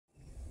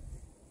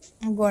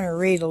I'm going to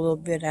read a little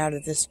bit out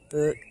of this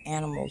book,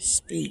 Animals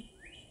Speak,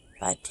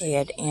 by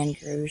Ted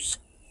Andrews.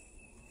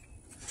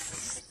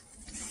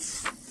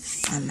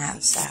 I'm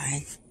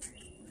outside.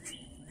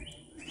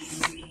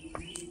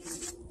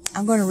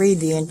 I'm going to read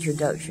the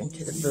introduction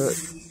to the book,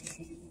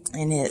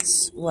 and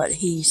it's what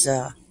he's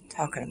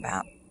talking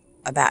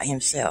about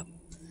himself,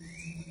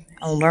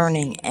 on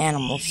learning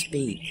animals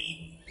speak.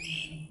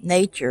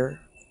 Nature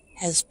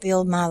has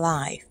filled my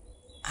life.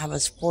 I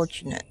was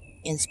fortunate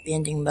in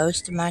spending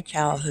most of my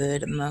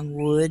childhood among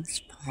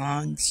woods,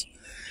 ponds,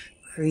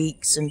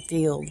 creeks, and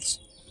fields.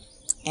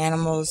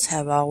 Animals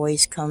have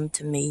always come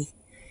to me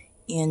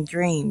in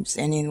dreams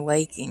and in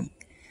waking.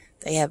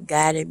 They have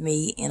guided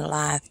me in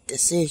life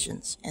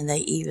decisions, and they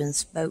even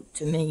spoke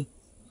to me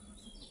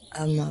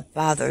of my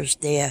father's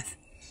death.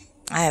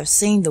 I have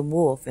seen the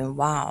wolf in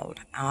wild,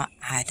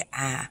 eye to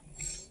eye,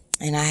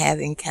 and I have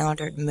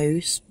encountered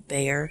moose,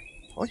 bear,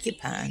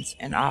 porcupines,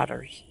 and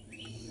otters.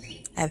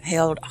 I have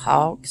held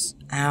hawks,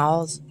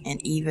 owls, and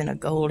even a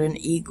golden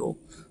eagle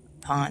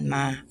upon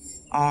my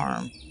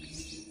arm,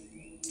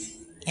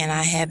 and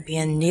I have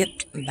been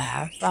nipped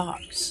by a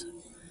fox.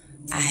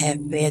 I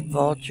have fed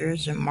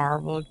vultures and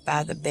marveled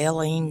by the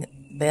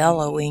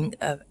bellowing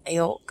of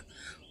elk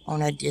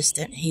on a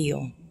distant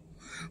hill.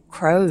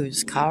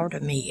 Crows called to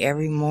me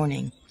every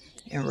morning,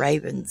 and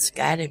ravens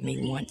guided me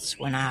once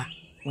when I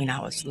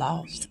was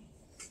lost.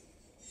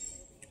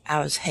 I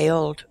have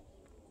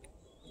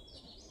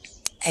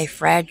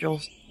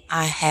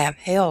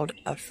held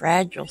a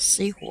fragile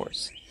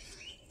seahorse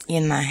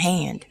in my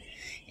hand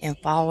and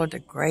followed a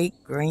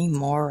great green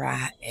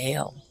moray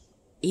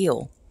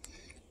eel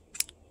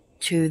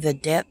to the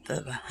depth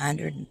of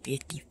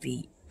 150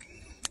 feet.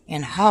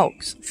 And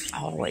hawks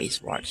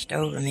always watched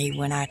over me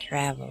when I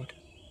traveled.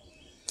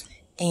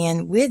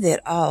 And with it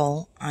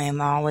all, I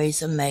am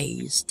always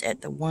amazed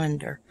at the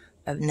wonder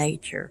of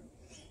nature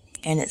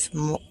and its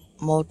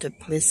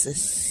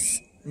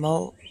multiplicity,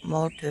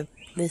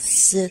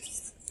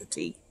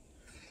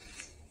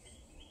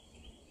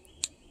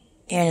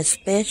 and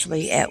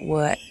especially at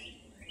what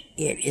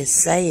it is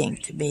saying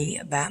to me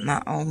about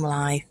my own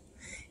life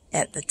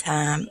at the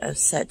time of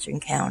such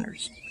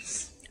encounters.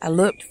 I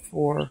looked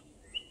for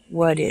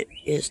what it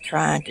is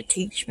trying to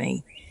teach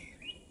me.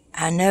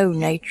 I know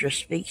nature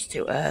speaks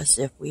to us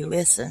if we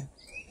listen.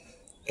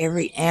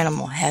 Every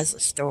animal has a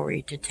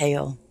story to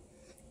tell.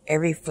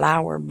 Every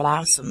flower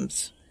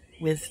blossoms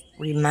with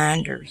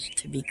reminders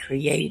to be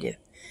creative,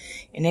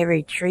 and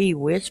every tree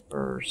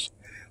whispers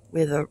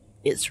with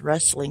its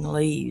rustling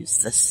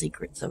leaves the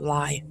secrets of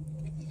life.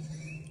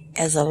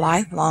 As a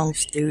lifelong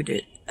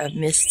student of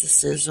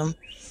mysticism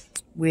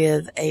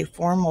with a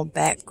formal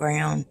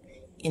background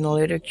in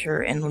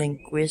literature and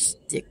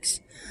linguistics,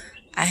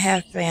 I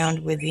have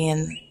found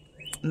within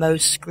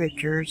most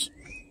scriptures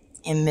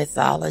and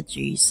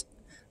mythologies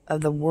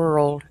of the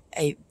world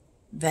a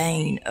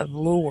vein of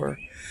lore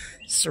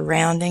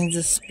surrounding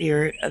the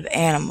spirit of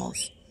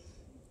animals,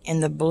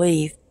 and the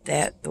belief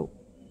that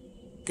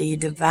the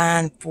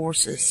divine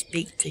forces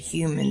speak to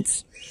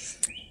humans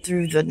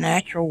through the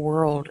natural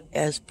world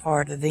as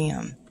part of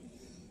them.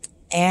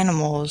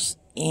 Animals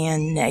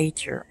and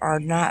nature are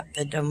not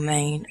the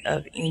domain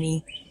of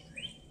any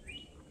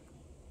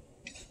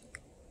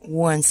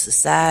one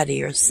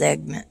society or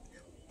segment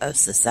of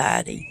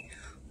society.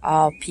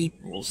 All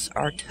peoples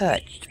are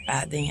touched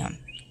by them.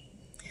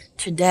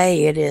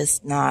 Today it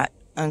is not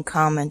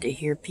uncommon to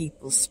hear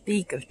people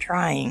speak of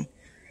trying,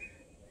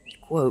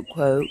 quote,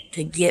 quote,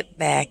 to get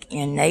back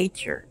in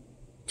nature,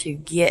 to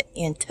get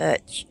in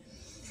touch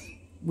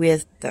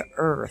with the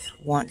earth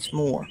once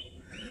more.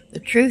 The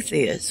truth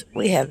is,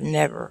 we have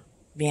never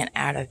been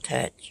out of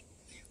touch.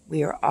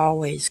 We are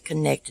always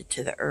connected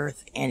to the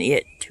earth and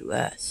it to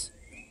us.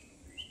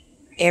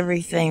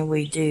 Everything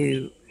we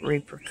do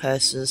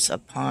repercusses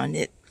upon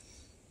it,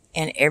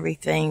 and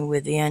everything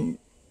within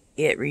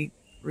it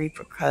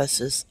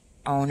repercusses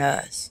on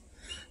us.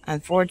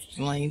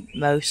 Unfortunately,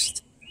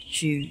 most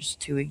choose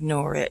to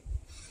ignore it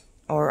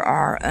or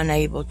are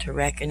unable to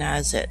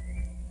recognize it.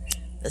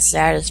 The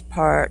saddest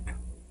part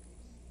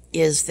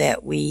is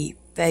that we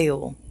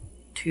fail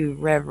to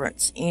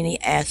reverence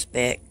any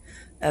aspect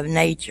of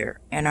nature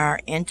and our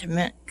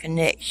intimate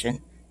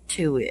connection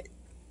to it.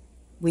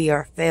 We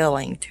are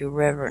failing to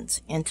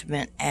reverence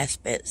intimate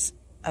aspects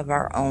of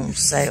our own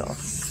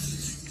self.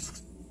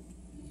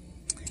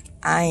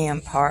 I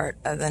am part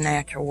of the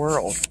natural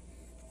world,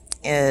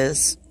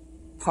 as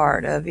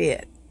part of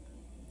it.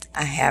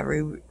 I have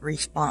a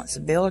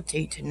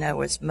responsibility to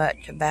know as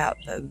much about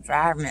the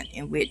environment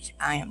in which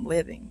I am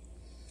living.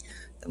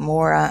 The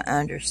more I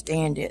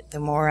understand it, the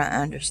more I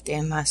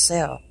understand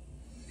myself.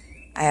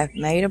 I have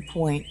made a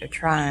point of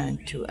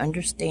trying to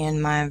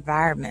understand my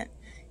environment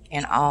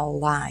and all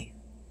life,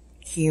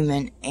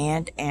 human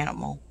and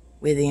animal,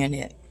 within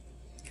it.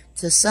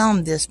 To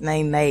some, this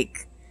may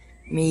make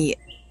me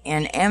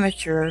an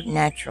amateur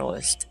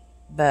naturalist,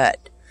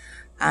 but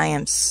I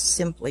am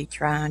simply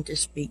trying to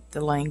speak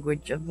the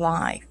language of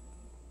life.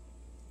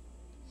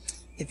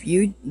 If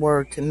you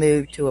were to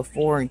move to a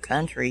foreign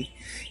country,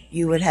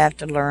 you would have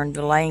to learn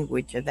the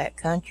language of that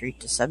country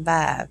to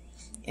survive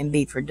and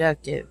be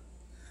productive.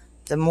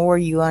 The more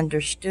you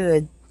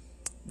understood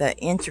the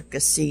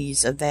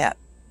intricacies of that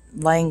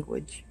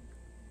language,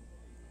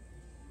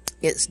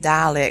 its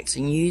dialects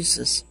and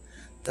uses,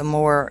 the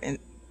more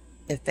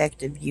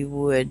effective you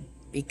would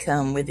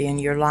become within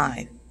your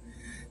life.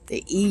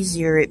 The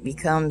easier it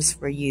becomes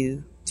for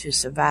you to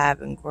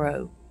survive and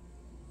grow.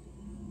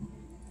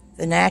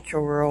 The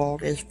natural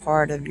world is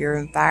part of your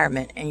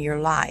environment and your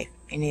life,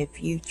 and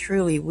if you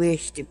truly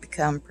wish to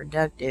become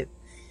productive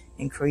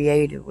and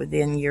creative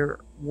within your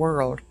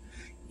world,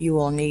 you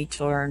will need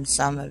to learn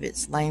some of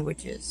its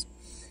languages.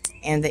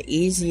 And the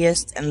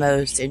easiest and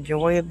most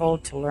enjoyable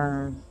to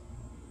learn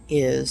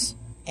is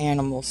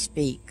animal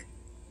speak.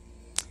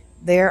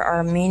 There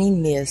are many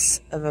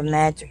myths of a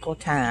magical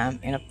time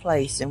in a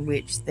place in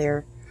which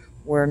there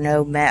were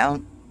no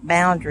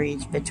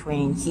boundaries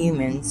between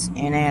humans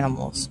and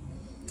animals.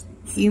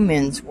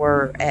 Humans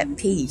were at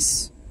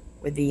peace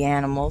with the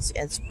animals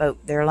and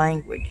spoke their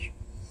language.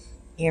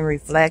 It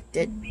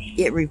reflected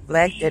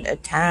a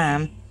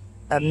time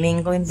of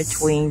mingling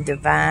between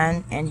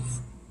divine and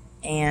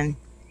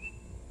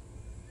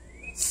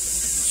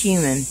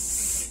human.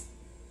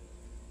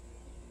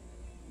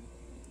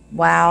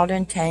 Wild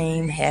and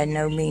tame had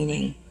no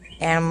meaning.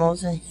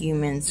 Animals and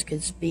humans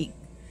could speak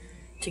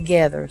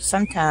together,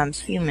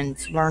 sometimes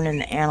humans learning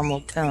the animal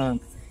tongue,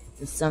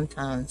 and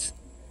sometimes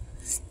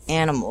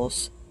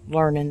animals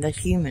learning the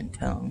human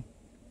tongue.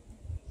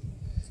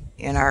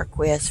 In our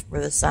quest for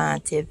the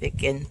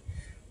scientific and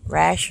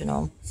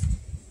rational,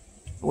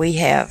 we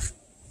have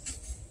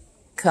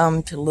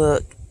come to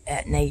look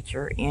at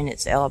nature in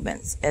its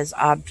elements as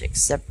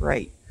objects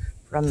separate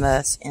from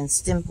us and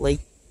simply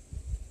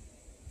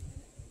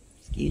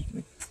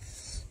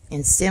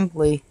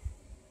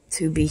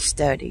to be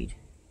studied.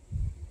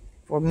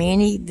 For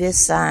many,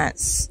 this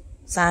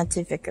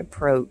scientific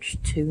approach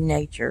to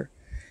nature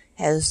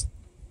has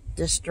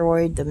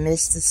destroyed the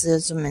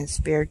mysticism and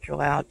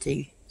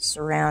spirituality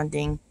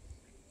surrounding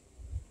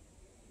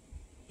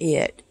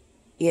it.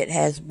 It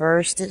has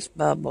burst its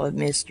bubble of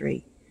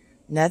mystery.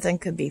 Nothing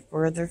could be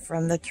further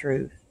from the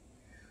truth.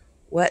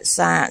 What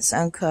science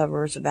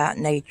uncovers about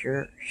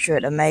nature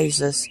should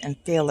amaze us and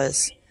fill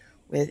us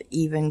with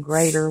even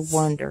greater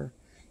wonder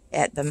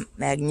at the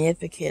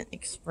magnificent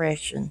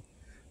expression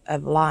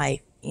of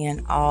life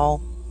in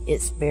all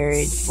its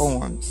varied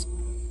forms.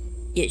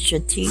 It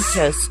should teach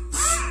us,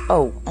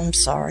 I'm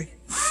sorry.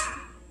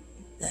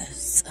 I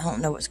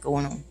don't know what's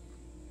going on.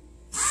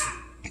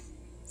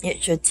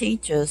 It should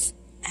teach us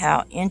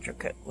how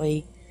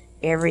intricately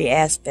every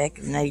aspect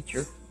of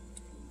nature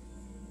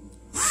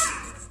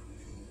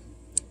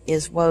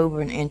is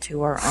woven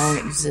into our own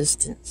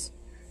existence.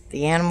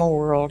 The animal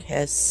world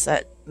has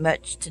such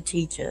much to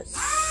teach us.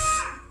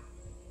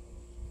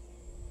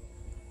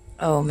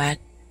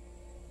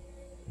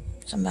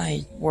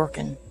 Somebody's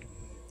working.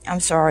 I'm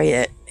sorry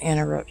that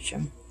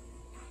interruption.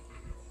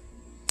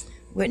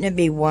 Wouldn't it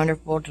be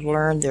wonderful to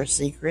learn their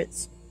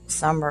secrets?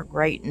 Some are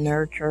great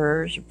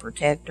nurturers or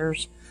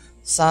protectors.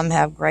 Some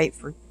have great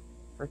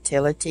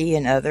fertility,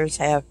 and others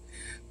have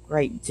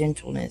great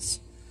gentleness.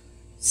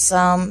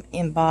 Some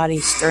embody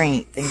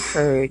strength and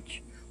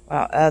courage,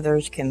 while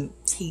others can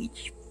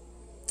teach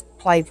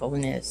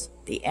playfulness.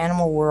 The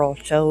animal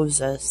world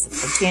shows us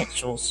the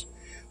potentials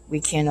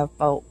we can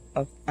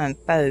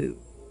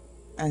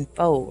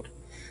unfold,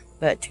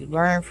 but to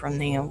learn from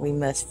them, we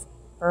must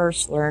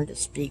first learn to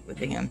speak with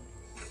them.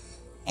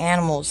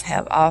 Animals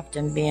have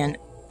often been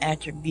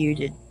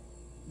attributed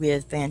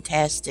with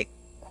fantastic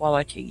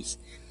qualities,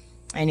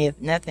 and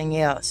if nothing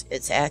else,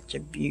 its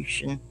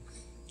attribution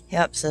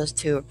helps us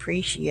to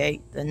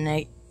appreciate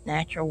the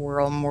natural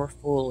world more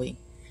fully.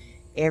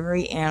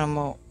 Every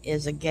animal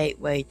is a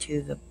gateway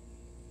to the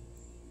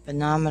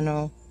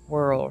phenomenal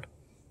world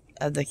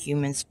of the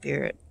human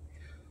spirit.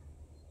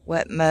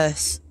 What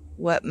most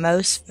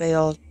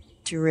fail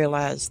to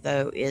realize,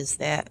 though, is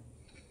that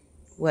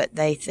what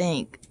they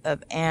think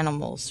of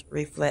animals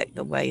reflect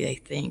the way they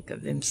think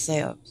of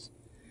themselves.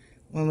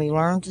 When we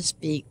learn to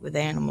speak with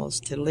animals,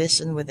 to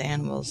listen with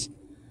animals'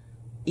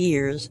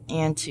 ears,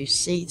 and to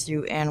see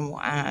through animal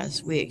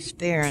eyes, we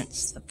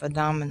experience the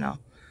phenomena,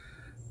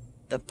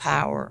 the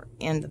power,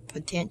 and the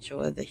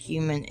potential of the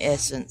human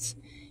essence,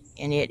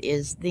 and it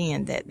is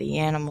then that the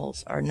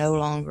animals are no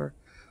longer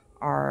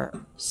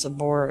our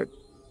subordinates.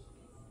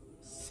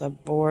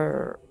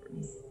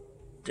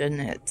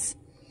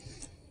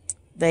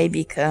 They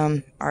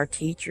become our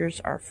teachers,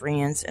 our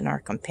friends, and our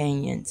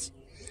companions.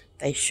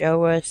 They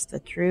show us the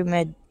true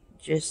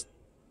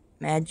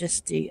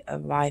majesty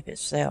of life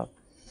itself.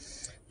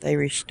 They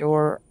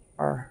restore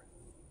our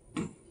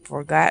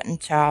forgotten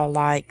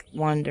childlike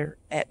wonder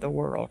at the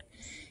world,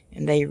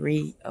 and they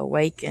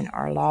reawaken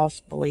our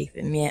lost belief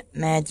in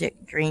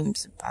magic,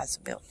 dreams, and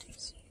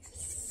possibilities.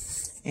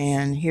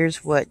 And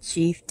here's what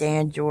Chief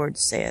Dan George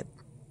said.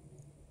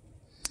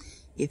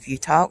 If you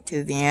talk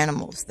to the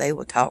animals, they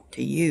will talk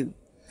to you,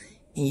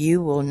 and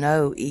you will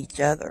know each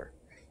other.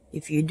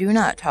 If you do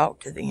not talk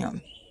to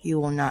them, you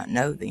will not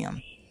know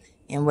them,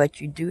 And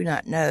what you do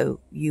not know,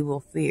 you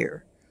will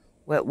fear.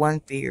 What one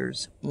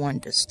fears, one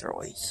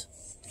destroys.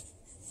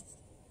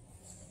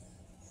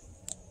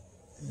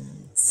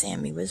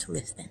 Sammy was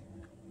listening.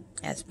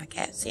 That's my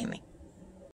cat, Sammy.